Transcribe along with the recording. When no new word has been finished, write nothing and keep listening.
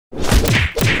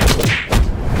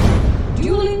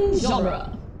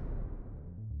genre.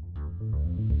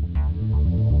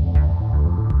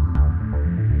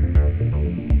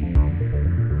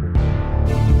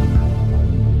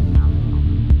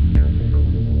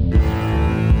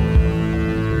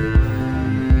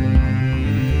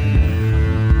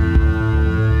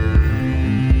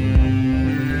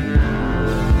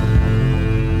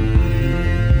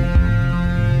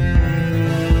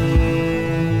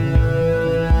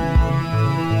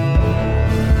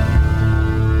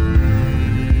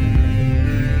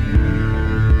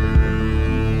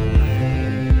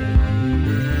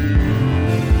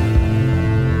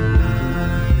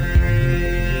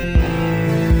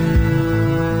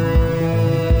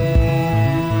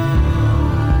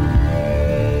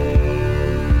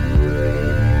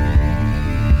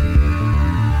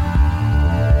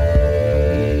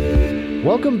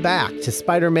 Welcome back to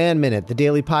Spider-Man Minute, the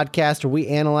daily podcast where we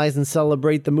analyze and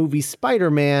celebrate the movie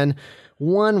Spider-Man,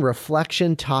 one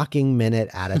reflection talking minute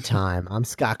at a time. I'm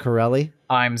Scott Corelli.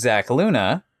 I'm Zach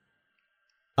Luna.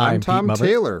 I'm Tom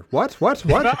Taylor. What? Who else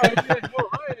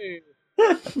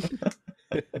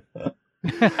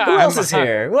is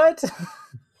here? What?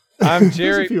 I'm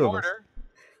Jerry few of Porter.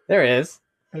 There he is.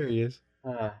 There he is.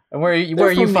 And where are you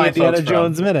find Indiana folks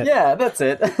Jones from? Minute. Yeah, that's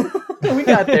it. We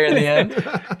got there in the end.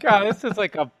 God, this is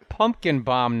like a pumpkin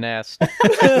bomb nest.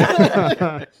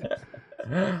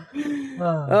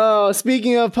 Oh,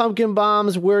 speaking of pumpkin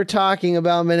bombs, we're talking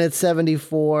about minute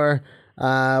 74,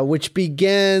 which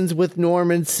begins with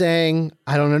Norman saying,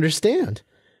 "I don't understand,"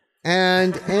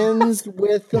 and ends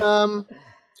with the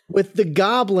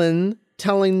Goblin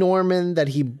telling Norman that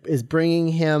he is bringing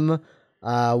him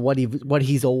what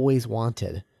he's always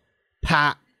wanted.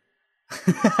 Pat.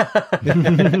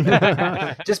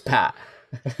 Just pat.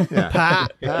 Yeah.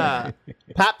 Pat. Pat.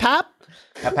 Pat.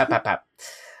 Pat.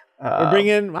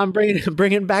 I'm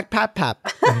bringing back Pat.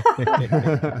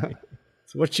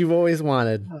 It's what you've always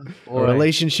wanted. A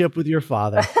relationship with your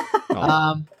father.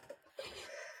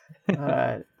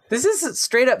 This is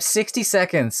straight up 60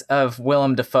 seconds of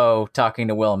Willem Dafoe talking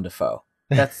to Willem Dafoe.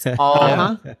 That's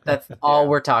all. That's all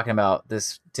we're talking about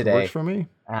this today. Works for me.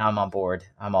 And I'm on board.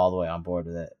 I'm all the way on board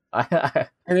with it. And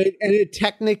it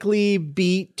technically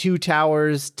beat Two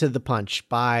Towers to the punch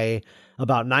by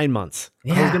about 9 months.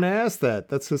 I was going to ask that.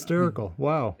 That's hysterical.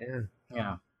 Wow.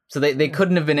 Yeah. So they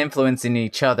couldn't have been influencing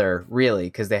each other, really,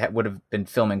 because they would have been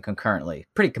filming concurrently,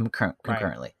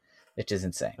 concurrently, which is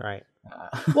insane. Right.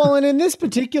 Well, and in this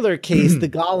particular case, the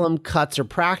Gollum cuts are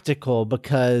practical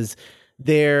because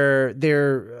they're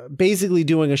basically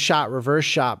doing a reverse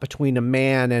shot between a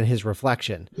man and his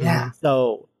reflection. Yeah.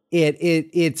 So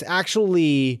it's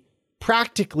actually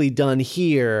practically done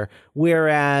here,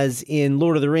 whereas in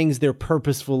Lord of the Rings, they're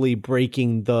purposefully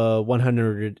breaking the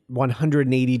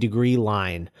 180 degree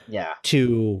line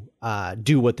to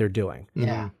do what they're doing.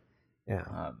 Yeah.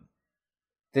 Yeah.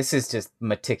 This is just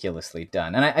meticulously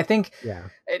done. And I think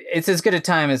it's as good a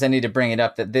time as any to bring it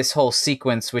up that this whole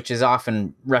sequence, which is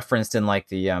often referenced in like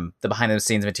the behind the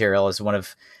scenes material, is one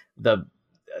of the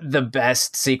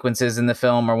best sequences in the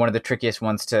film, or one of the trickiest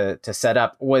ones to set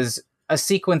up, was a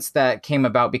sequence that came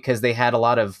about because they had a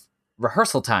lot of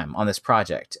rehearsal time on this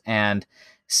project. And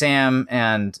Sam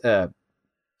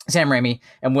Raimi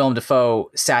and Willem Dafoe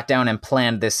sat down and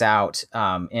planned this out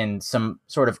in some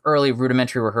sort of early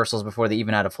rudimentary rehearsals before they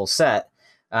even had a full set.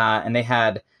 And they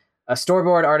had a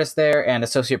storyboard artist there and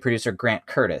associate producer Grant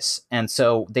Curtis. And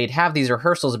so they'd have these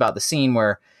rehearsals about the scene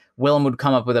where Willem would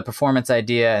come up with a performance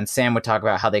idea and Sam would talk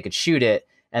about how they could shoot it.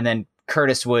 And then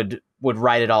Curtis would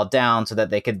write it all down so that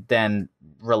they could then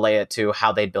relay it to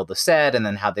how they'd build the set and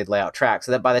then how they'd lay out tracks.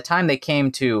 So that by the time they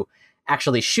came to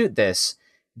actually shoot this,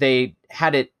 they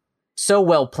had it so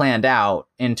well planned out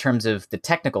in terms of the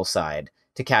technical side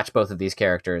to catch both of these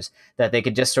characters that they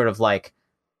could just sort of like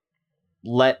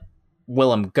let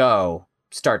Willem go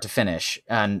start to finish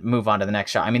and move on to the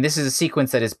next shot. I mean, this is a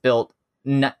sequence that is built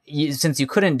since you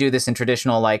couldn't do this in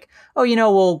traditional, like,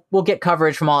 oh, we'll get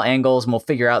coverage from all angles and we'll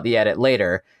figure out the edit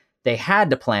later. They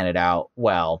had to plan it out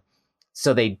well.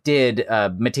 So they did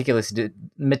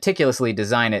meticulously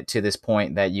design it to this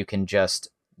point that you can just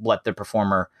let the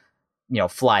performer,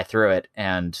 fly through it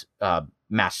and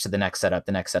match to the next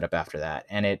setup after that.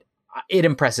 And it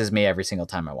impresses me every single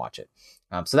time I watch it.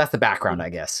 So that's the background, I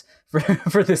guess,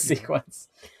 for this sequence.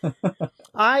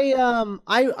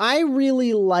 I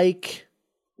really like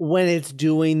when it's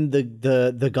doing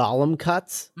the Gollum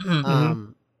cuts.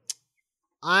 Mm-hmm.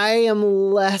 I am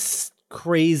less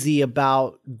crazy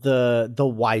about the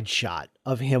wide shot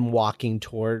of him walking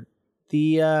toward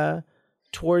the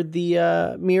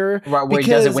mirror, right, where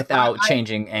he does it without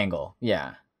changing angle.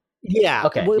 Yeah.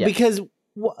 Okay. Yeah. Because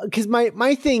because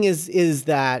my thing is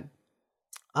that,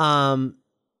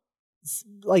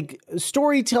 like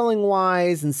storytelling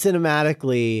wise and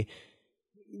cinematically,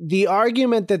 the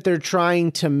argument that they're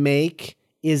trying to make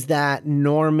is that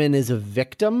Norman is a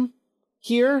victim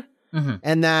here,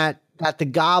 and that the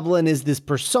Goblin is this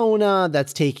persona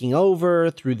that's taking over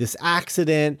through this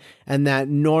accident, and that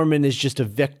Norman is just a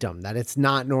victim, that it's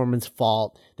not Norman's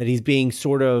fault, that he's being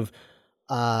sort of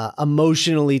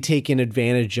emotionally taken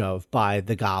advantage of by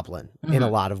the Goblin in a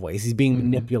lot of ways. He's being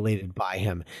manipulated by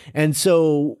him. And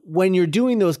so when you're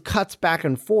doing those cuts back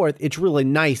and forth, it's really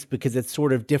nice because it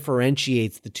sort of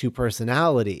differentiates the two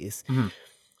personalities.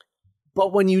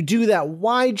 But when you do that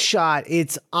wide shot,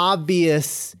 it's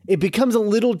obvious. It becomes a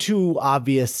little too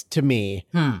obvious to me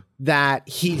that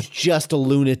he's just a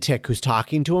lunatic who's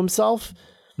talking to himself.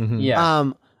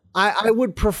 Yeah. I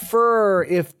would prefer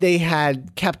if they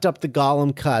had kept up the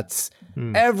Gollum cuts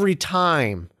every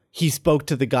time he spoke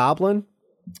to the Goblin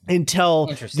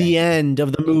until the end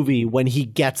of the movie when he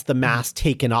gets the mask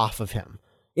taken off of him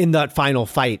in that final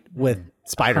fight with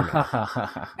Spider-Man.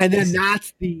 And then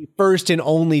that's the first and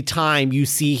only time you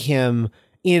see him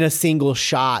in a single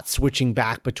shot switching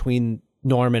back between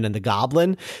Norman and the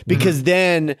Goblin, because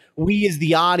then we as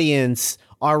the audience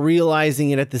are realizing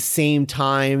it at the same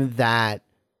time that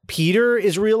Peter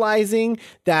is realizing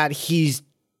that he's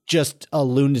just a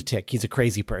lunatic. He's a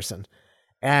crazy person.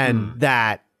 And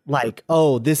that, like,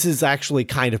 oh, this is actually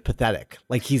kind of pathetic.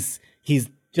 Like he's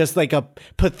just like a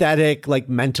pathetic, like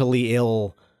mentally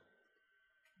ill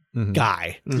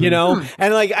guy, you know?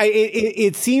 And like,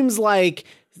 it seems like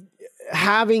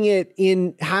having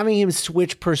him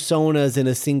switch personas in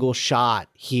a single shot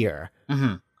here,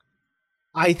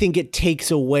 I think it takes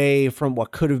away from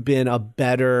what could have been a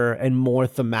better and more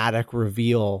thematic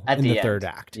reveal in the third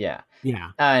act. Yeah.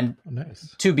 Yeah. And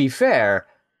to be fair,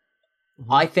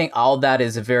 I think all that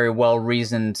is a very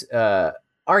well-reasoned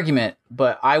argument,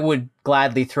 but I would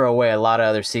gladly throw away a lot of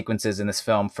other sequences in this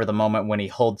film for the moment when he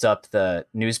holds up the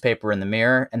newspaper in the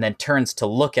mirror and then turns to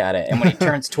look at it. And when he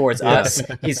turns towards us,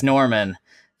 he's Norman.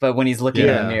 But when he's looking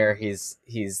in the mirror, he's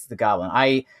the Goblin.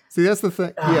 See, that's the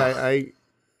thing.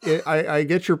 I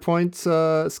get your points,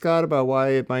 Scott, about why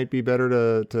it might be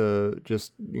better to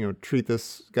just treat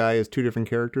this guy as two different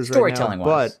characters storytelling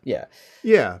right now.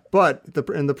 wise. But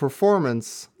in the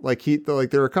performance,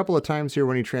 there are a couple of times here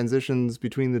when he transitions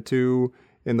between the two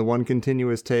in the one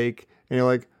continuous take, and you're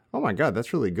like, oh my god,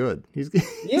 that's really good. He's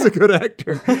a good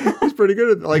actor. He's pretty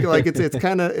good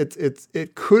at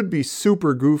it could be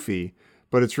super goofy,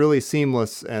 but it's really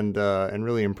seamless and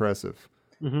really impressive.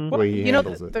 The way he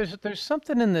handles it. There's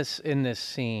something in this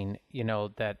scene,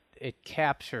 that it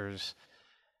captures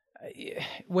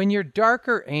when your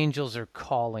darker angels are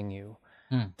calling you.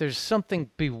 There's something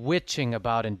bewitching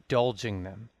about indulging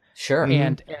them. Sure.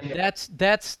 And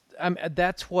that's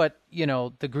what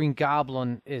the Green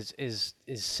Goblin is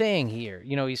saying here.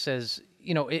 He says,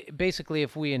 basically,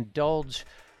 if we indulge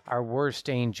our worst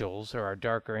angels or our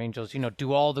darker angels,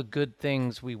 do all the good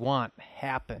things we want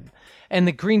happen. And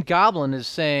the Green Goblin is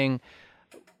saying,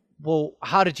 well,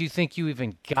 how did you think you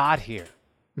even got here?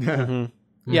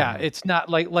 Yeah, it's not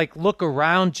like look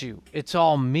around you. It's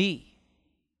all me.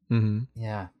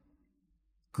 Yeah.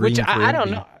 Green Which for I don't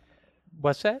envy. know.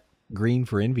 What's that? Green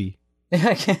for envy.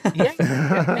 Yeah.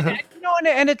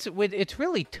 And it's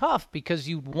really tough because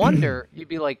you wonder, you'd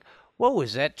be like, whoa,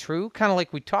 is that true? Kind of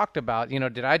like we talked about,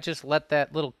 did I just let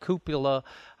that little cupola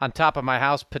on top of my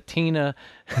house patina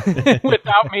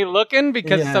without me looking?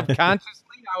 Because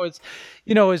subconsciously I was,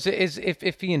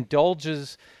 if he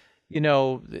indulges,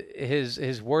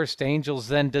 his worst angels,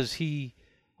 then does he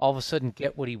all of a sudden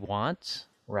get what he wants?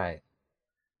 Right.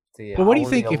 But what do you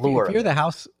think if you're the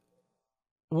house?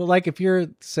 Well, like if you're,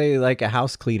 say, like a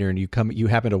house cleaner and you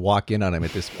happen to walk in on him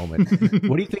at this moment,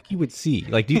 what do you think he would see?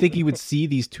 Like, do you think he would see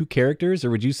these two characters,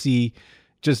 or would you see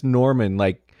just Norman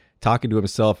like talking to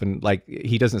himself and like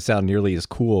he doesn't sound nearly as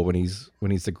cool when he's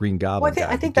the Green Goblin? Well,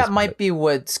 I think that might be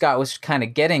what Scott was kind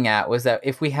of getting at, was that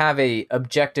if we have a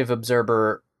objective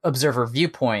observer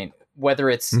viewpoint, whether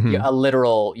it's a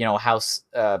literal, house,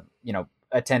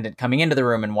 attendant coming into the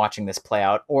room and watching this play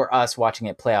out, or us watching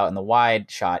it play out in the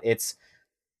wide shot, it's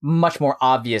much more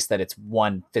obvious that it's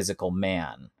one physical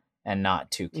man and not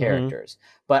two characters.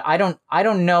 But I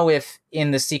don't know if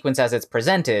in the sequence as it's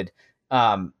presented,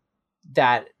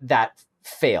 that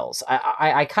fails.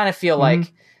 I kind of feel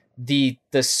like the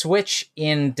switch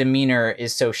in demeanor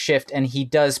is so shift, and he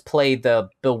does play the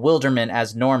bewilderment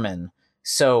as Norman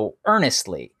so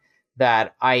earnestly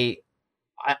that I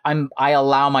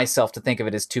allow myself to think of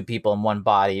it as two people in one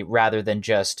body rather than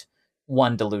just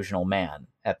one delusional man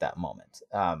at that moment.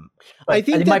 I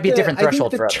think it might be a different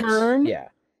threshold for others. Yeah.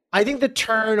 I think the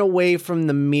turn away from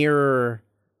the mirror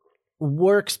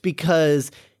works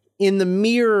because in the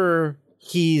mirror,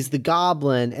 he's the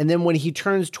goblin. And then when he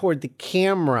turns toward the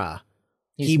camera,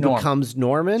 he becomes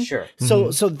Norman. Sure.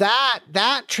 So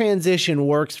that transition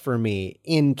works for me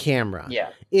in camera.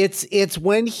 Yeah. It's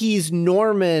when he's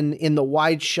Norman in the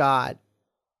wide shot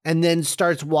and then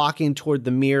starts walking toward the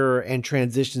mirror and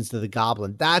transitions to the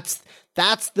goblin. That's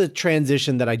the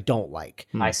transition that I don't like.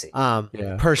 I see.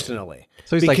 Personally.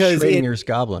 So he's because like Schrodinger's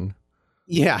goblin.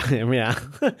 Yeah, yeah.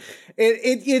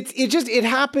 It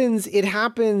happens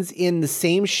in the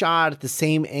same shot at the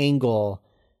same angle.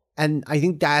 And I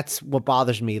think that's what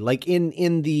bothers me. Like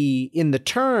in the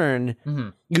turn,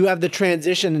 you have the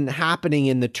transition happening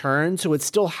in the turn, so it's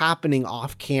still happening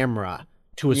off camera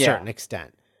to a certain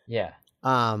extent. Yeah.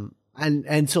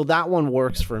 And so that one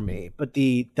works for me, but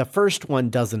the first one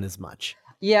doesn't as much.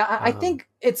 Yeah, I think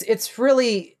it's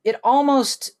really, it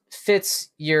almost fits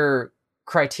your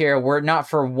criteria were it not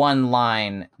for one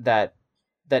line that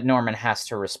Norman has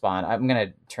to respond. I'm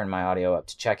gonna turn my audio up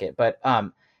to check it, but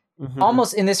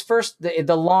almost in this first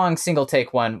the long single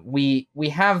take one, we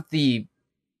have the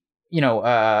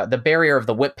the barrier of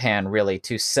the whip pan really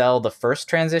to sell the first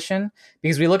transition,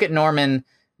 because we look at Norman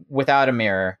without a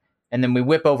mirror and then we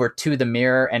whip over to the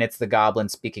mirror and it's the goblin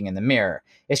speaking in the mirror.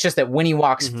 It's just that when he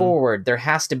walks forward, there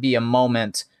has to be a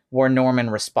moment where Norman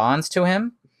responds to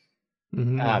him.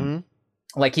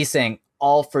 Like he's saying,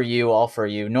 all for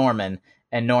you, Norman.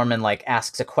 And Norman like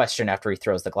asks a question after he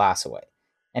throws the glass away.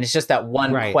 And it's just that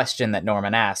one question that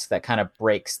Norman asks that kind of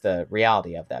breaks the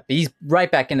reality of that. But he's right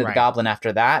back into the goblin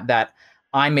after that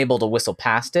I'm able to whistle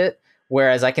past it.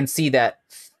 Whereas I can see that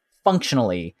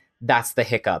functionally, that's the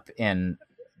hiccup in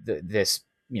this,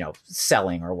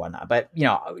 selling or whatnot. But,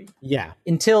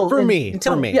 until for me,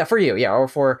 yeah, for you. Yeah. Or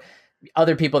for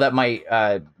other people that might,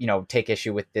 take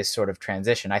issue with this sort of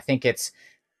transition. I think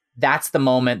that's the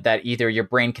moment that either your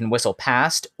brain can whistle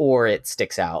past or it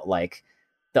sticks out. Like,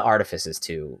 the artifice is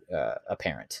too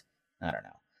apparent. I don't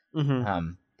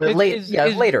know. But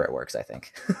later it works, I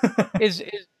think. Is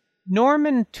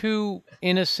Norman too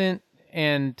innocent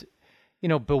and,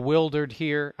 bewildered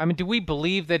here? I mean, do we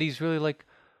believe that he's really like,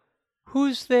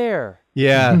 who's there?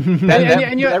 Yeah,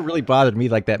 that really bothered me,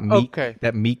 like that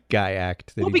meek guy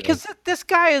act. Well, because this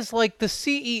guy is like the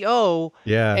CEO,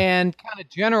 and kind of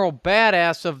general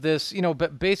badass of this,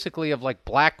 but basically of like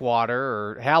Blackwater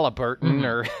or Halliburton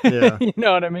or, you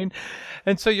know what I mean?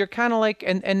 And so you're kind of like,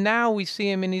 and now we see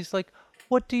him and he's like,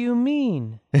 what do you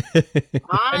mean?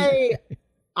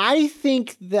 I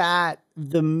think that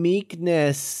the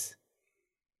meekness.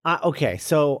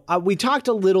 So we talked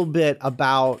a little bit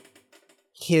about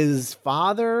his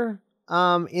father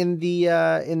in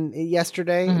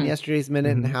yesterday's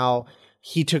minute, and how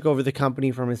he took over the company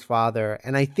from his father.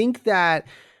 And I think that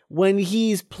when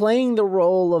he's playing the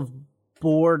role of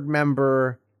board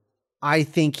member, I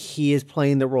think he is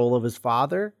playing the role of his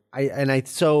father.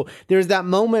 So there's that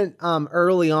moment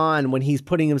early on when he's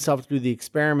putting himself through the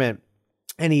experiment.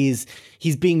 And he's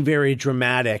being very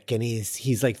dramatic, and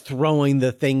he's like throwing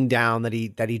the thing down that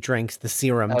he drinks the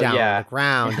serum down on the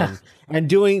ground, and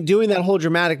doing that whole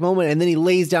dramatic moment. And then he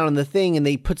lays down on the thing and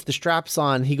he puts the straps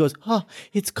on. He goes, "Oh,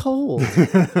 it's cold."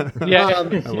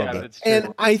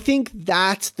 And I think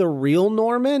that's the real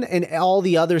Norman, and all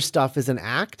the other stuff is an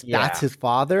act. Yeah. That's his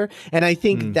father, and I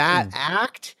think that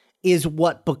act is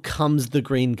what becomes the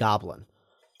Green Goblin.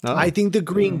 Oh. I think the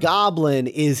Green Goblin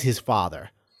is his father.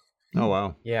 Oh,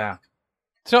 wow. Yeah.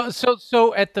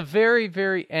 So at the very,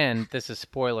 very end, this is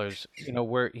spoilers,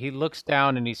 where he looks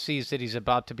down and he sees that he's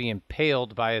about to be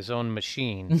impaled by his own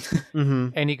machine.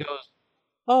 And he goes,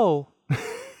 "Oh."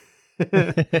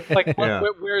 Like,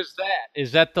 where's that?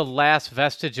 Is that the last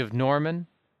vestige of Norman?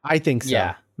 I think so.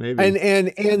 Yeah. Maybe.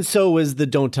 And so is the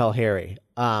Don't Tell Harry.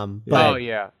 Okay.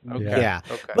 Yeah. Okay.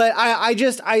 But I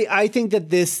think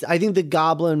that I think the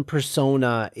Goblin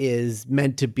persona is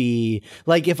meant to be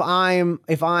like, if I'm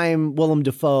Willem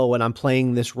Dafoe and I'm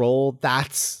playing this role,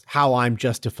 that's how I'm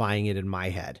justifying it in my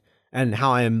head, and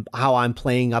how I'm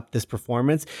playing up this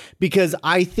performance, because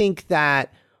I think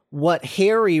that what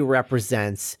Harry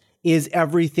represents is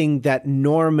everything that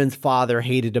Norman's father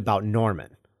hated about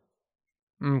Norman.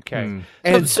 Okay.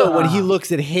 And so when he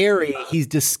looks at Harry, he's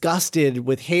disgusted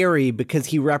with Harry because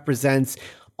he represents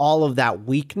all of that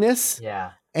weakness.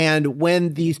 Yeah. And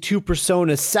when these two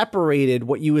personas separated,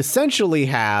 what you essentially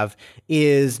have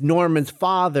is Norman's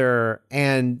father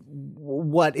and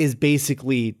what is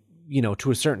basically,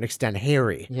 to a certain extent,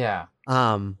 Harry. Yeah.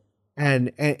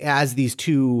 And as these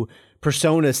two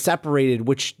personas separated,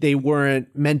 which they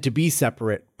weren't meant to be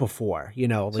separate before.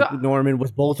 Norman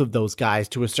was both of those guys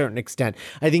to a certain extent.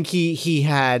 I think he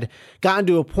had gotten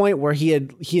to a point where he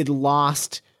had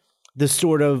lost the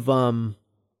sort of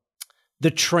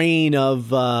the train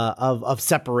of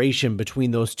separation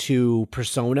between those two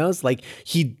personas. Like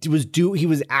he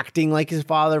was acting like his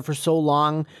father for so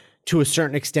long. To a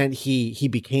certain extent, he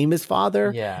became his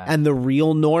father, and the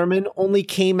real Norman only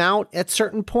came out at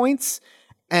certain points.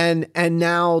 And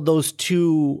now those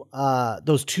two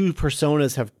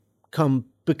personas have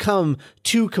become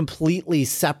two completely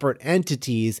separate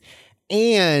entities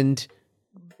and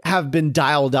have been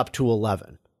dialed up to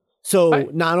 11.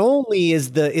 So not only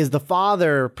is the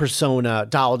father persona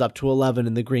dialed up to 11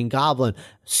 in the Green Goblin,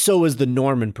 so is the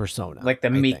Norman persona. Like the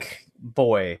meek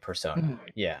boy persona.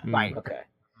 Yeah. Right. Okay.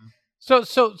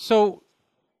 So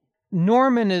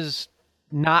Norman is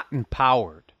not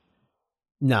empowered.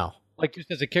 No. Like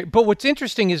just as a character. But what's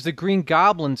interesting is the Green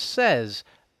Goblin says,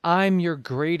 "I'm your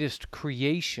greatest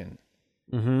creation,"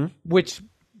 which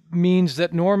means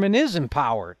that Norman is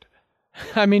empowered.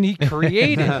 I mean, he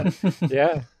created.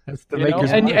 Yeah, that's the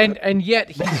maker's mark. And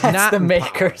yet he's that's not the empowered.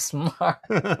 maker's mark.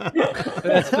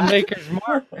 That's the maker's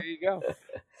mark. There you go.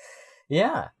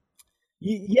 Yeah.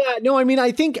 Yeah, no, I mean,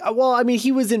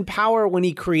 he was in power when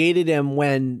he created him,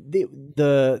 when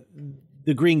the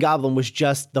Green Goblin was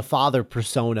just the father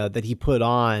persona that he put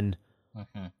on,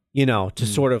 to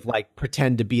sort of like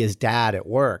pretend to be his dad at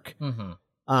work.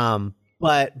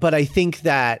 But I think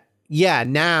that,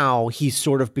 now he's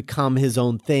sort of become his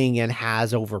own thing and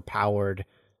has overpowered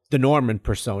the Norman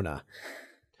persona,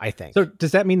 I think. So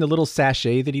does that mean the little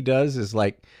sachet that he does is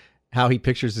like how he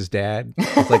pictures his dad?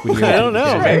 It's like when you're I don't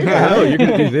know. You're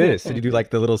going to do this. And you do like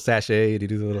the little sachet, and you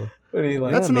do the little...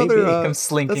 That's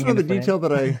another detail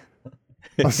that I...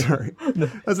 Oh, sorry.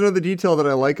 That's another detail that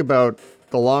I like about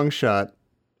the long shot,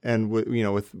 and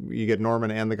with you get Norman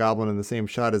and the Goblin in the same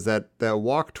shot, is that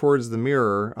walk towards the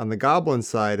mirror. On the Goblin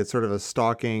side, it's sort of a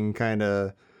stalking, kind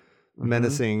of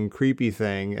menacing, creepy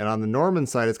thing, and on the Norman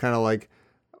side, it's kind of like,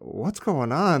 what's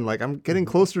going on? Like, I'm getting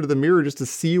closer to the mirror just to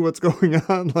see what's going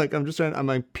on. Like, I'm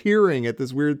peering at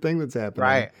this weird thing that's happening.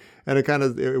 Right. And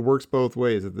it works both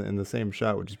ways in the same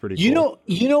shot, which is pretty cool.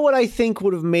 You know what I think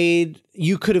would have made,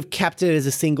 you could have kept it as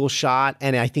a single shot,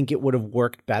 and I think it would have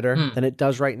worked better than it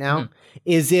does right now,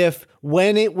 is if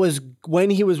when he was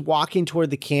walking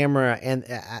toward the camera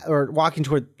or walking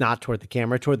toward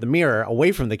the mirror,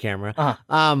 away from the camera,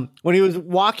 when he was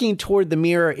walking toward the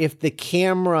mirror, if the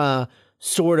camera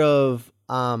sort of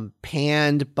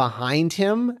panned behind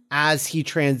him as he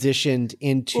transitioned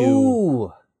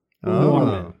into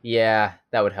Norman. Yeah,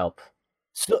 that would help.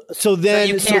 So then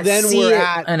you can't see we're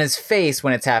it on his face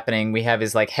when it's happening. We have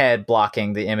his like head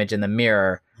blocking the image in the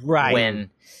mirror. Right. They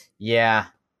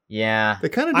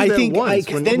kind of do that once.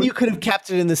 Then you could have kept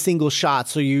it in the single shot,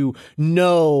 so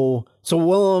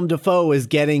Willem Dafoe is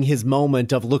getting his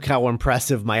moment of look how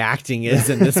impressive my acting is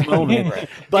in this moment. Right.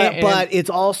 But it's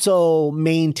also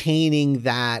maintaining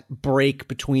that break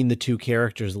between the two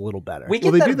characters a little better. They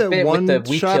do that one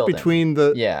shot between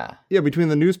between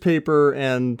the newspaper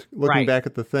and looking back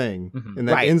at the thing. In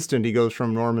that instant, he goes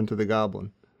from Norman to the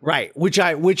Goblin. Right, which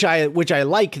I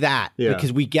like that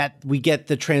because we get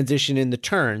the transition in the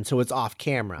turn, so it's off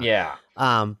camera. Yeah.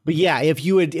 But yeah, if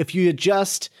you had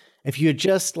just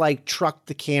like trucked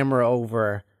the camera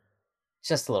over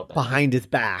just a little bit behind his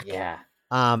back,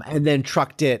 and then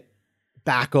trucked it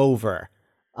back over,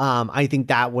 I think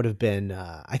that would have been.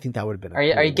 Are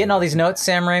you getting all these notes,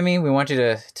 Sam Raimi? We want you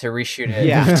to reshoot it.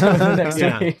 Yeah,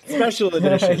 Special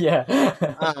edition.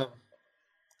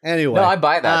 Anyway, no, I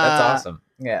buy that. That's awesome.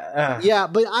 Yeah.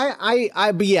 But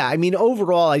I mean,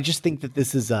 overall, I just think that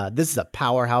this is a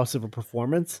powerhouse of a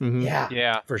performance.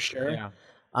 Yeah, for sure. Yeah.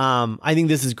 I think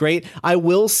this is great. I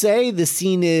will say the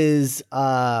scene is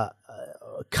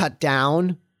cut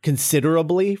down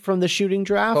considerably from the shooting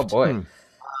draft. Oh boy.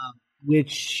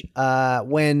 Which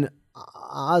when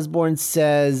Osborn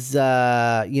says,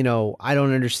 I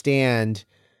don't understand.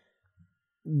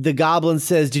 The Goblin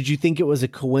says, "Did you think it was a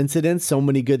coincidence? So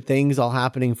many good things all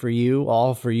happening for you,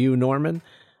 Norman."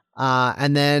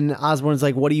 And then Osborn's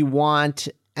like, "What do you want?"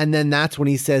 And then that's when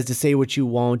he says to say what you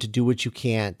won't, to do what you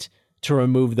can't, to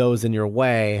remove those in your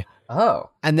way. Oh.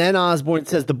 And then Osborn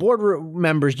says, "The board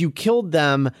members, you killed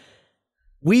them.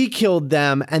 We killed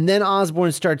them." And then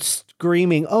Osborn starts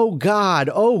screaming, "Oh God,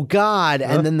 oh God."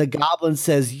 And then the Goblin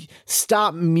says,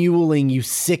 "Stop mewling, you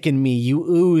sicken me, you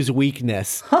ooze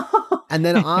weakness." And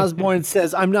then Osborn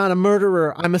says, "I'm not a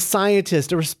murderer. I'm a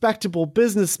scientist, a respectable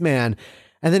businessman."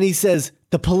 And then he says,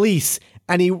 "The police."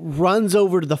 And he runs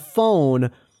over to the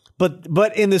phone.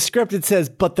 but in the script it says,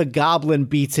 but the goblin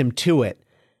beats him to it.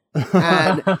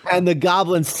 And the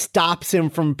goblin stops him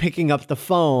from picking up the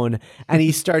phone, and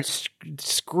he starts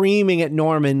screaming at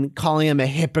Norman, calling him a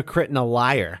hypocrite and a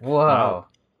liar. Whoa.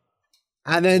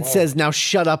 And then says, now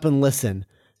shut up and listen.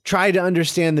 Try to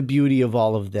understand the beauty of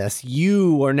all of this.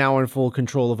 You are now in full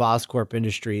control of Oscorp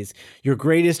Industries. Your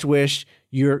greatest wish,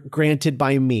 you're granted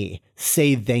by me.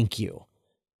 Say thank you.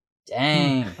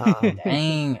 Dang.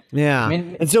 Dang. Yeah.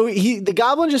 And so the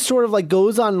goblin just sort of like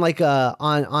goes on like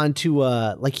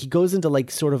he goes into like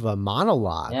sort of a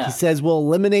monologue. Yeah. He says, we'll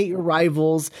eliminate your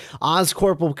rivals.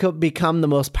 Oscorp will become the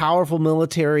most powerful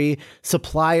military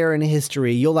supplier in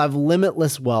history. You'll have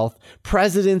limitless wealth.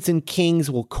 Presidents and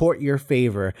kings will court your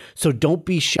favor. So don't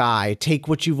be shy. Take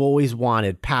what you've always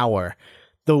wanted, power.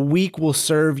 The weak will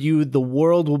serve you. The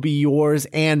world will be yours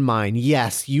and mine.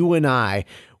 Yes, you and I.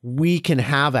 We can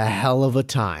have a hell of a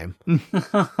time. It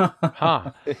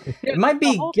might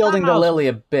be gilding the lily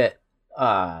a bit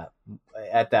at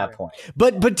that point.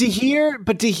 But to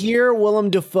hear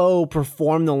Willem Dafoe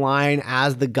perform the line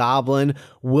as the Goblin,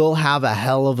 "We'll have a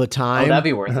hell of a time." Oh, that'd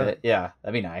be worth it. Yeah,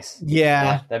 that'd be nice.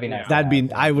 Yeah, that'd be nice.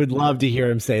 I would love to hear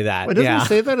him say that. Wait, doesn't he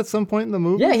say that at some point in the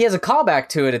movie? Yeah, he has a callback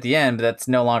to it at the end, but that's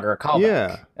no longer a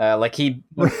callback. Yeah, like he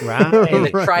in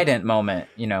the trident moment,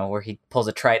 where he pulls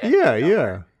a trident.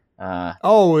 Yeah.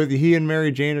 He and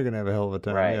Mary Jane are gonna have a hell of a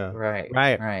time.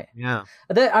 Right. Yeah.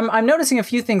 I'm noticing a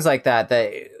few things like that.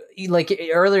 Like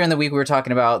earlier in the week, we were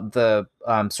talking about the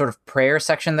sort of prayer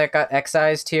section that got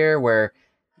excised here, where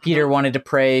Peter wanted to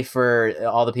pray for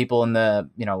all the people in the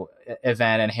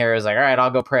event, and Hera's like, "All right,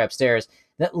 I'll go pray upstairs."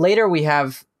 Later, we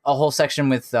have a whole section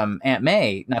with Aunt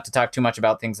May. Not to talk too much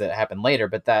about things that happen later,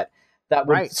 but that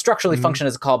would structurally function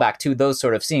as a callback to those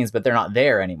sort of scenes, but they're not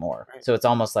there anymore. Right. So it's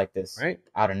almost like this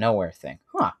out of nowhere thing.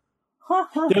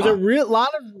 There's a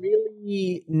lot of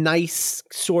really nice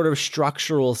sort of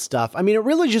structural stuff. I mean, it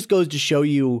really just goes to show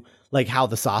you like how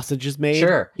the sausage is made.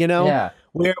 Sure.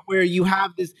 Where you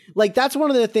have this, like, that's one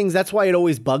of the things, that's why it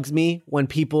always bugs me when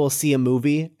people see a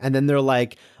movie and then they're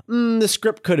like, the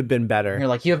script could have been better. And you're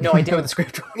like, you have no idea what the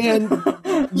script was. And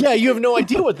yeah, you have no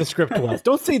idea what the script was.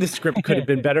 Don't say the script could have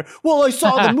been better. Well, I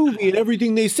saw the movie and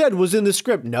everything they said was in the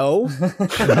script. No,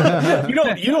 you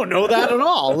don't know that at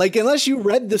all. Like, unless you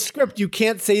read the script, you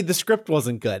can't say the script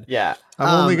wasn't good. Yeah.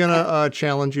 I'm only gonna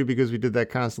challenge you because we did that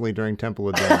constantly during Temple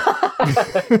of Doom.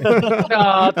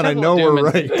 And I know we're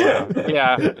right.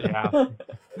 Yeah.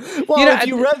 Well,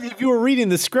 if you were reading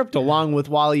the script along with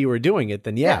while you were doing it,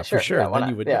 then for sure. Yeah, then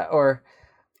you would. Yeah, or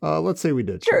let's say we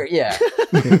did. Sure, yeah.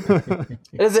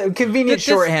 It's a convenient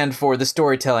shorthand for the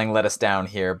storytelling let us down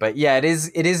here, but yeah, it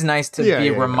is nice to be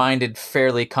reminded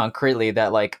fairly concretely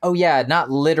that, like, oh yeah,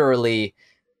 not literally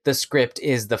the script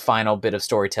is the final bit of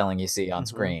storytelling you see on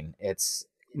screen. It's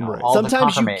all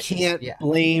sometimes you can't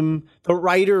blame the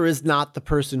writer is not the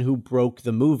person who broke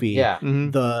the movie. Yeah.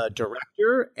 The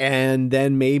director and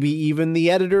then maybe even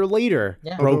the editor later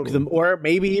broke them, or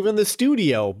maybe even the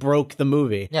studio broke the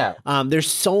movie. Yeah.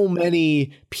 There's so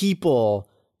many people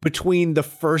between the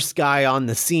first guy on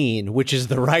the scene, which is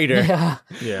the writer.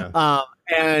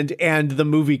 And the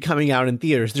movie coming out in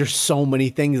theaters. There's so many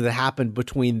things that happened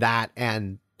between that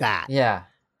and that. Yeah.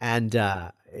 And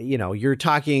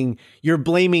you're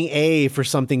blaming A for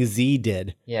something Z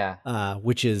did. Yeah.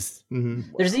 Which is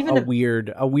there's even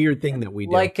a weird thing that we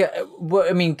do. Like, I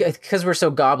mean, because we're so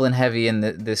goblin heavy in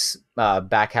this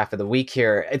back half of the week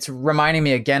here, it's reminding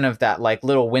me again of that like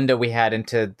little window we had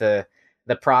into the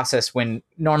process when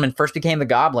Norman first became the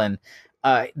Goblin.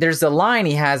 There's a line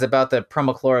he has about the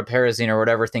promochloroperazine or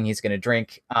whatever thing he's going to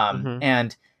drink,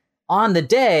 and on the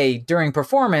day during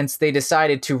performance, they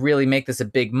decided to really make this a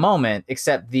big moment,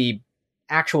 except the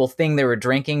actual thing they were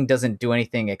drinking doesn't do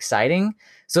anything exciting.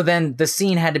 So then the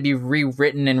scene had to be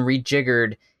rewritten and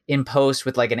rejiggered in post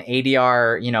with like an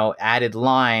ADR, added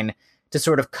line to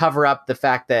sort of cover up the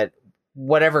fact that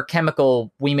whatever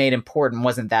chemical we made important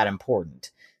wasn't that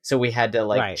important. So we had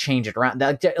to change it around.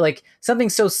 Like something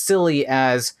so silly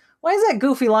as, why is that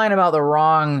goofy line about the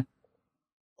wrong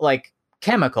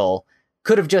chemical?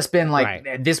 Could have just been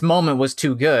this moment was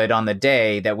too good on the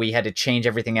day that we had to change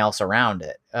everything else around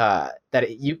it.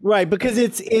 Because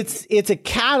it's a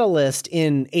catalyst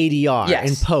in ADR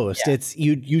in post. Yeah. It's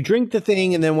you drink the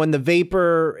thing, and then when the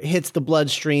vapor hits the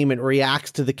bloodstream, it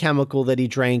reacts to the chemical that he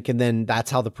drank, and then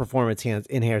that's how the performance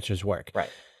enhancers work. Right.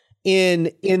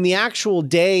 In the actual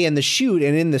day and the shoot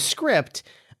and in the script,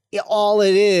 all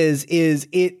it is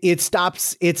it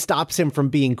stops him from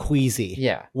being queasy.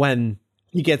 Yeah. When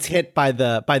he gets hit by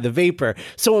the vapor.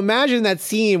 So imagine that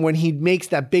scene when he makes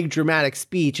that big dramatic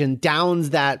speech and downs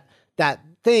that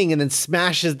thing and then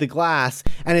smashes the glass,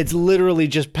 and it's literally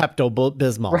just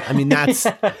Pepto-Bismol. I mean, that's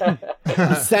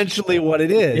essentially what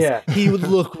it is. Yeah. He would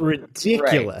look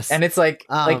ridiculous. Right. And it's like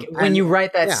when you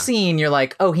write that scene, you're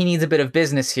like, oh, he needs a bit of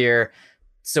business here.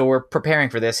 So we're preparing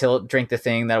for this. He'll drink the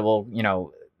thing that will,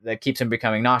 that keeps him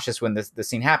becoming nauseous when the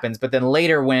scene happens. But then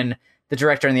later when the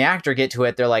director and the actor get to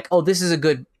it, they're like, oh, this is a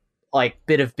good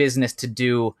bit of business to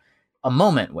do a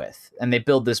moment with, and they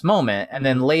build this moment, and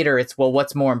then later it's, well,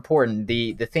 what's more important,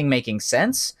 the thing making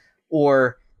sense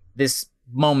or this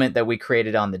moment that we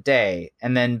created on the day?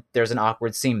 And then there's an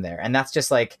awkward seam there, and that's just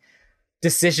like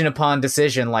decision upon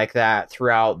decision like that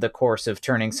throughout the course of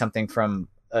turning something from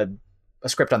a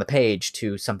script on the page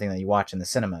to something that you watch in the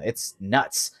cinema. It's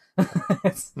nuts.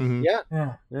 Yeah.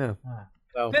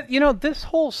 So. This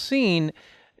whole scene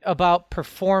about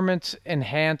performance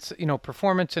enhancers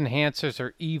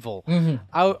are evil. Mm-hmm.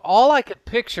 All I could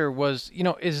picture was,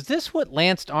 is this what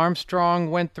Lance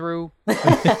Armstrong went through? Did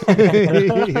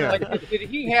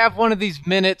he have one of these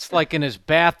minutes like in his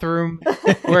bathroom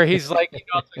where he's like, it's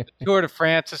like the Tour de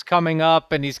France is coming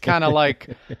up and he's kind of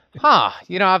like,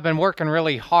 I've been working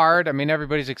really hard. I mean,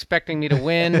 everybody's expecting me to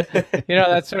win,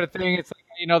 that sort of thing. It's like,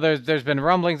 there's been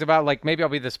rumblings about like, maybe I'll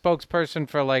be the spokesperson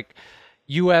for like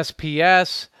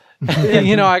USPS.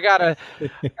 I gotta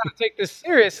take this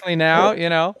seriously now.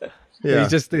 Yeah, he's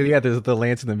just there's the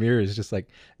Lance in the mirror is just like,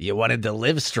 you wanted to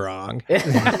live strong.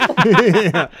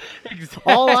 Yeah.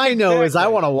 All I know is I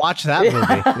want to watch that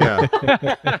movie.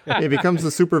 Yeah, he becomes the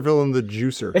supervillain, the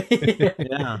Juicer.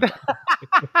 Yeah,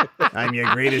 I'm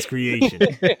your greatest creation.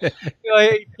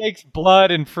 He takes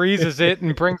blood and freezes it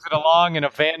and brings it along in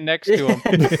a van next to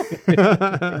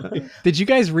him. Did you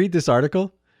guys read this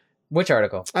article? Which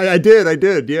article? I did.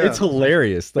 Yeah, it's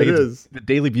hilarious. Like, it is the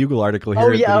Daily Bugle article here.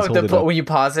 Oh yeah, when you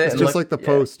pause it, it's just like the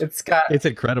Post. It's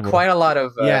incredible. Quite a lot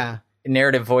of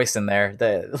narrative voice in there.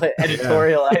 The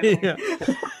editorializing. Yeah.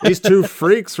 These two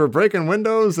freaks were breaking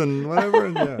windows and whatever.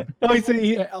 Yeah.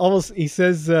 He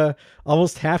says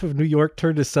almost half of New York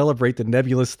turned to celebrate the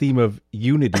nebulous theme of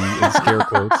unity in scare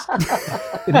quotes.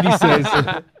 And then he says,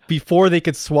 before they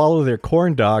could swallow their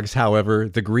corn dogs, however,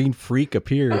 the green freak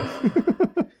appeared.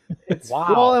 Wow.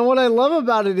 Well, and what I love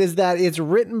about it is that it's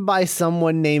written by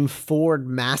someone named Ford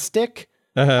Mastic,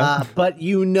 but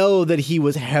that he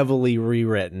was heavily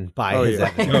rewritten by his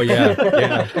editor. Oh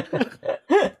yeah.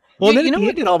 Well, then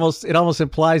it almost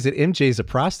implies that MJ's a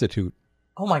prostitute.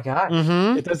 Oh my god!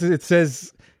 Mm-hmm. It does. It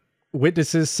says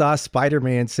witnesses saw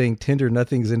Spider-Man saying tender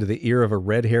nothings into the ear of a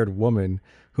red-haired woman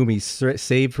whom he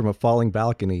saved from a falling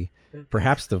balcony.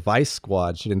 Perhaps the Vice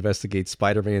Squad should investigate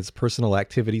Spider-Man's personal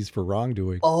activities for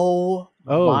wrongdoing. Oh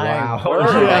my wow. word.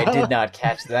 I did not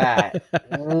catch that.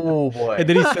 Oh, boy. And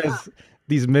then he says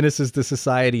these menaces to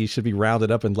society should be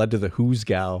rounded up and led to the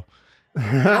Hoosgow.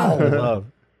 Wow.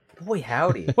 Boy,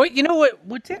 howdy. Well,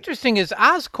 what's interesting is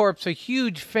Oscorp's a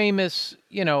huge, famous,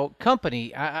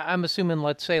 company. I'm assuming,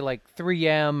 let's say, like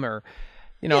 3M or...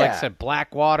 like I said,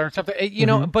 Blackwater and something,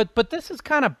 but this is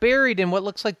kind of buried in what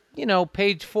looks like,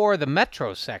 page 4 of the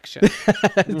Metro section.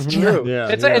 It's true. Yeah,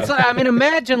 it's like, I mean,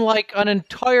 imagine like an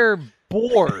entire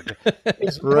board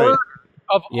is worth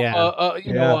of a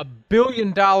 $1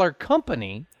 billion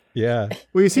company. Yeah.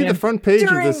 Well, you see the front page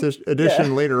of this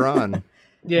edition later on.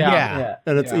 Yeah.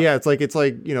 And it's it's like it's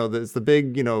the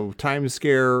big Times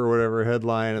Scare or whatever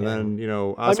headline, and then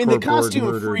Oscorp the costume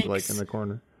board murdered freaks. like in the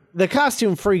corner. The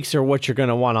costume freaks are what you're going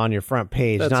to want on your front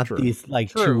page, That's not true. these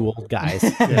true old guys.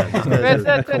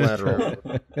 That's Collateral.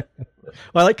 Well,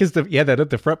 I like because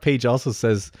the front page also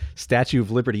says Statue of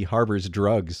Liberty harbors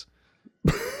drugs.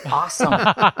 Awesome.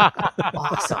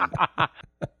 Awesome. I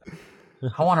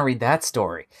want to read that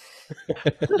story.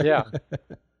 Yeah.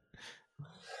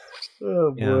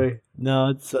 Oh boy. Yeah.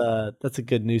 No, that's a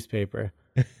good newspaper.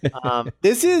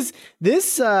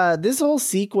 This whole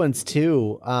sequence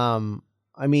too.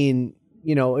 I mean,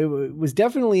 it was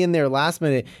definitely in there last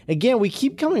minute. Again, we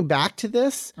keep coming back to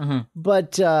this,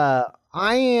 but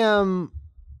I am,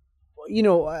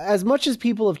 as much as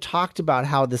people have talked about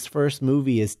how this first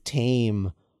movie is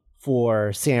tame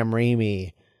for Sam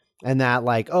Raimi, and that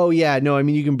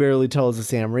you can barely tell it's a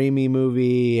Sam Raimi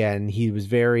movie, and he was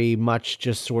very much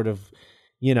just sort of,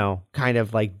 kind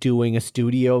of like doing a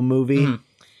studio movie. Mm-hmm.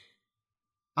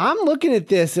 I'm looking at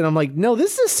this and I'm like, no,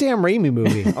 this is a Sam Raimi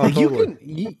movie.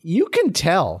 You can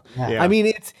tell. Yeah. I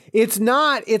mean, it's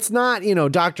not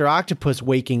Dr. Octopus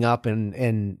waking up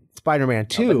and Spider-Man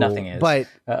 2, but nothing is. But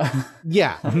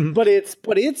yeah, but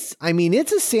it's I mean,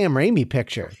 it's a Sam Raimi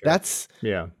picture. Sure. That's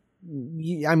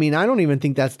I mean, I don't even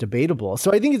think that's debatable.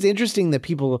 So I think it's interesting that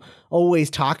people always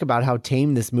talk about how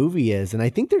tame this movie is, and I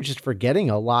think they're just forgetting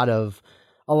a lot of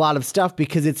a lot of stuff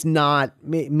because it's not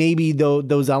maybe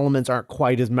those elements aren't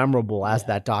quite as memorable as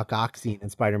that Doc Ock scene in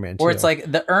Spider-Man 2. Or it's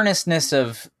like the earnestness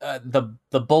of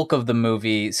the bulk of the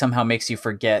movie somehow makes you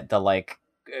forget the like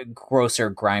grosser,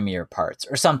 grimier parts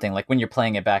or something. Like when you're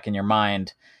playing it back in your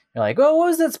mind, you're like, oh, what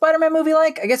was that Spider-Man movie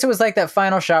like? I guess it was like that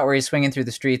final shot where he's swinging through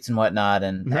the streets and whatnot,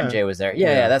 and MJ was there.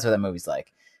 Yeah, that's what that movie's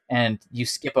like. And you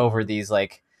skip over these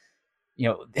like,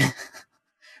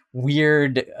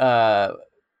 weird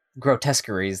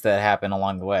grotesqueries that happen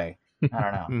along the way. I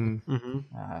don't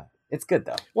know. It's good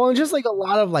though. Well, and just like a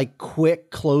lot of like quick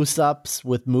close-ups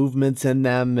with movements in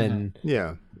them, and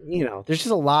there's just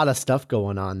a lot of stuff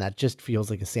going on that just feels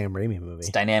like a Sam Raimi movie. It's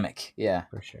dynamic, yeah,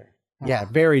 for sure. Yeah,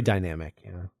 very dynamic.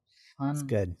 It's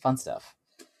good, fun stuff.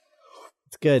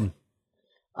 It's good.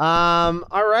 All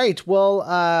right,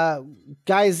 well,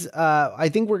 guys, I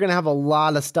think we're gonna have a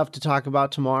lot of stuff to talk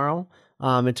about tomorrow.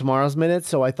 In tomorrow's minutes.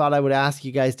 So I thought I would ask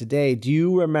you guys today, do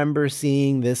you remember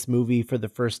seeing this movie for the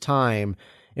first time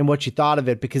and what you thought of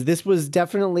it? Because this was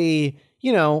definitely,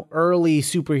 early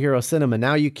superhero cinema.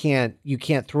 Now you can't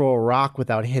throw a rock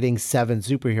without hitting 7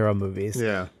 superhero movies.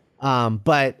 Yeah.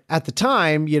 But at the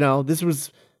time, this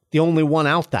was the only one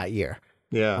out that year.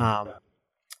 Yeah.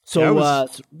 So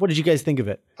what did you guys think of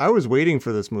it? I was waiting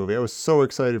for this movie. I was so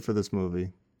excited for this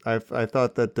movie. I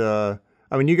thought that,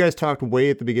 you guys talked way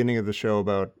at the beginning of the show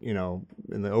about,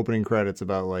 in the opening credits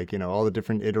about like, all the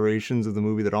different iterations of the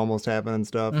movie that almost happened and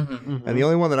stuff. And the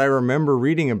only one that I remember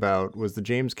reading about was the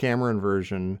James Cameron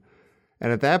version.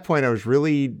 And at that point I was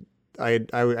really, I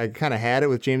kind of had it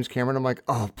with James Cameron. I'm like,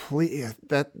 oh, please,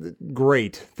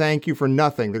 great. Thank you for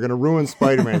nothing. They're going to ruin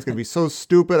Spider-Man. It's going to be so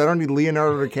stupid. I don't need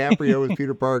Leonardo DiCaprio as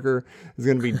Peter Parker. It's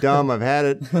going to be dumb. I've had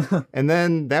it. And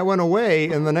then that went away.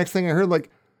 And the next thing I heard, like,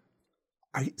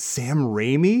 Sam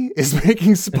Raimi is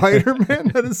making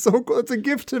Spider-Man? That is so cool. It's a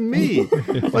gift to me.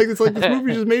 It's like this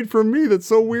movie just made for me. That's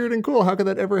so weird and cool. How could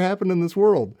that ever happen in this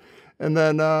world? And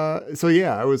then,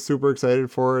 I was super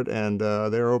excited for it, and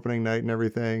their opening night and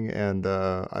everything, and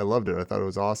I loved it. I thought it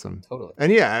was awesome. Totally.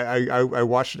 And I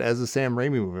watched it as a Sam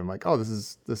Raimi movie. I'm like, oh, this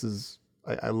is.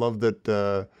 I love that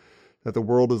that the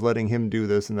world is letting him do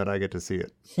this, and that I get to see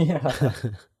it. Yeah,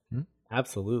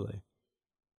 absolutely.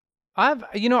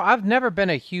 I've never been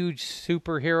a huge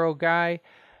superhero guy.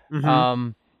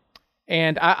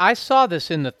 And I saw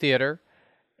this in the theater,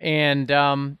 and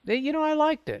I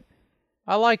liked it.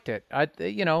 I liked it. I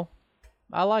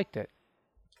liked it.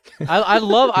 I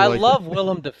love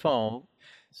Willem Dafoe.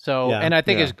 So, and I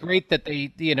think it's great that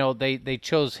they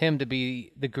chose him to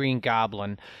be the Green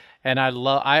Goblin. And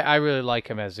I really like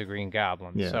him as the Green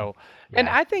Goblin. Yeah. So, and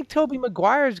I think Tobey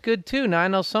Maguire is good too. Now I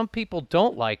know some people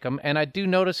don't like him, and I do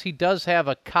notice he does have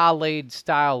a Khaled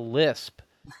style lisp.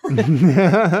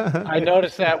 I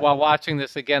noticed that while watching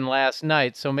this again last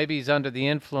night. So maybe he's under the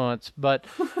influence. But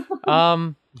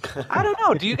I don't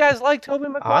know. Do you guys like Tobey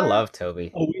Maguire? I love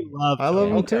Tobey. Oh, we love. I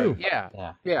love him too.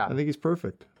 Yeah. I think he's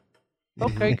perfect.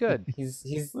 Okay, good. He's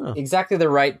exactly the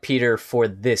right Peter for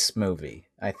this movie,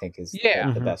 I think is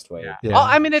the best way. Yeah. Well,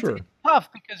 I mean, it's tough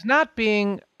because not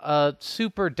being a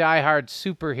super diehard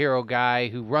superhero guy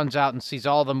who runs out and sees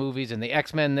all the movies and the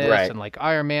X-Men and like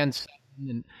Iron Man 7,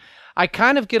 and I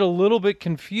kind of get a little bit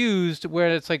confused where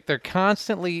it's like they're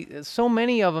constantly, so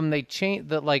many of them, they change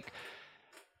that, like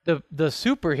the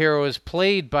superhero is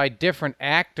played by different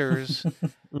actors.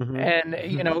 And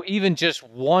even just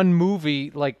one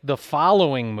movie, like the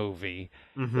following movie,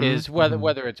 is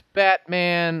whether it's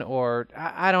Batman or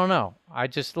I don't know. I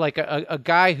just like a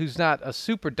guy who's not a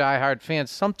super diehard fan.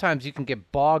 Sometimes you can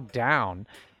get bogged down,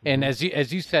 and as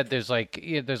you said, there's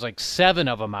like 7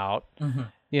 of them out,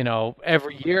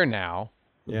 every year now.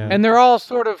 Yeah. And they're all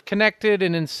sort of connected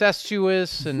and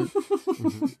incestuous and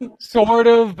sort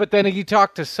of, but then you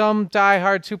talk to some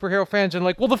diehard superhero fans and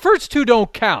like, well, the first 2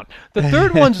 don't count. The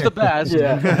third one's the best.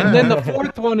 And then the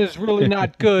 4th one is really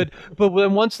not good. But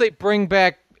then once they bring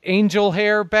back Angel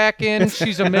Hair back in,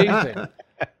 she's amazing.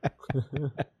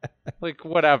 Like,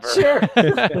 whatever. Sure.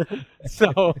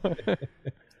 So,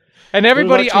 and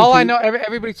everybody,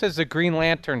 everybody says the Green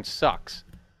Lantern sucks.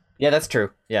 Yeah, that's true.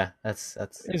 Yeah, that's.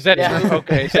 Is that true?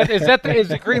 Okay. Is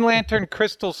the Green Lantern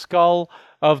Crystal Skull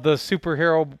of the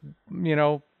superhero,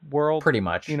 world? Pretty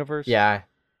much. Universe. Yeah.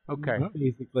 Okay.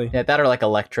 Basically. Yeah, that or like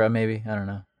Elektra, maybe. I don't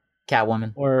know.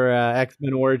 Catwoman. Or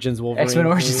X-Men Origins Wolverine. X-Men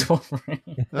Origins Wolverine.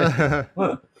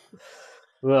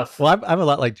 Well, I'm a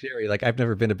lot like Jerry. Like, I've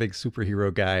never been a big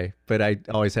superhero guy, but I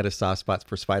always had a soft spot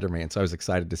for Spider-Man, so I was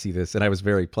excited to see this, and I was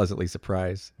very pleasantly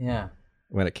surprised. Yeah.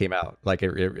 When it came out, like it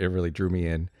really drew me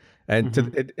in.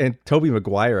 And and Tobey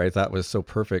Maguire, I thought, was so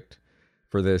perfect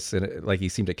for this, and like he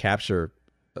seemed to capture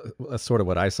sort of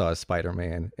what I saw as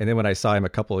Spider-Man. And then when I saw him a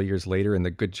couple of years later in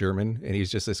The Good German, and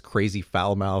he's just this crazy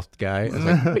foul-mouthed guy, I was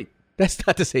like, wait, that's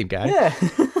not the same guy.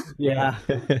 Yeah.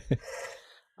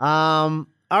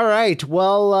 All right.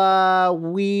 Well,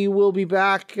 we will be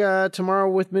back tomorrow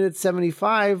with minute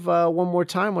 75. One more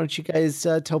time, why don't you guys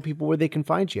tell people where they can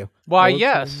find you? Why,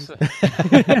 yes.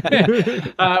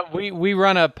 We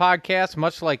run a podcast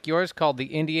much like yours called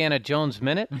the Indiana Jones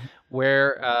Minute,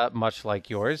 where, much like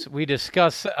yours, we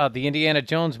discuss the Indiana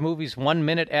Jones movies 1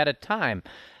 minute at a time.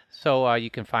 So you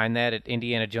can find that at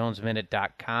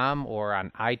indianajonesminute.com or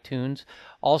on iTunes.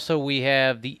 Also, we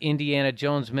have the Indiana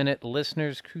Jones Minute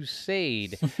Listeners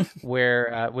Crusade,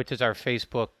 which is our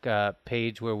Facebook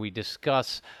page where we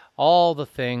discuss all the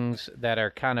things that are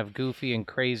kind of goofy and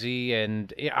crazy,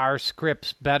 and our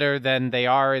scripts better than they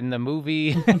are in the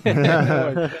movie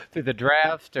or through the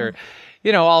draft, or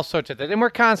all sorts of things. And we're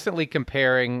constantly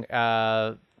comparing,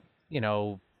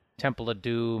 Temple of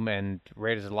Doom and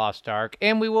Raiders of the Lost Ark,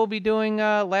 and we will be doing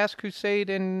Last Crusade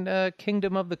and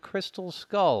Kingdom of the Crystal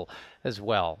Skull as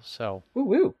well. So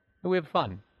we have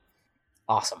fun.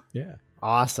 Awesome. Yeah.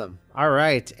 Awesome. All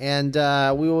right. And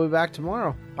we will be back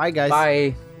tomorrow. Bye, guys.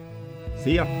 Bye.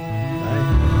 See ya.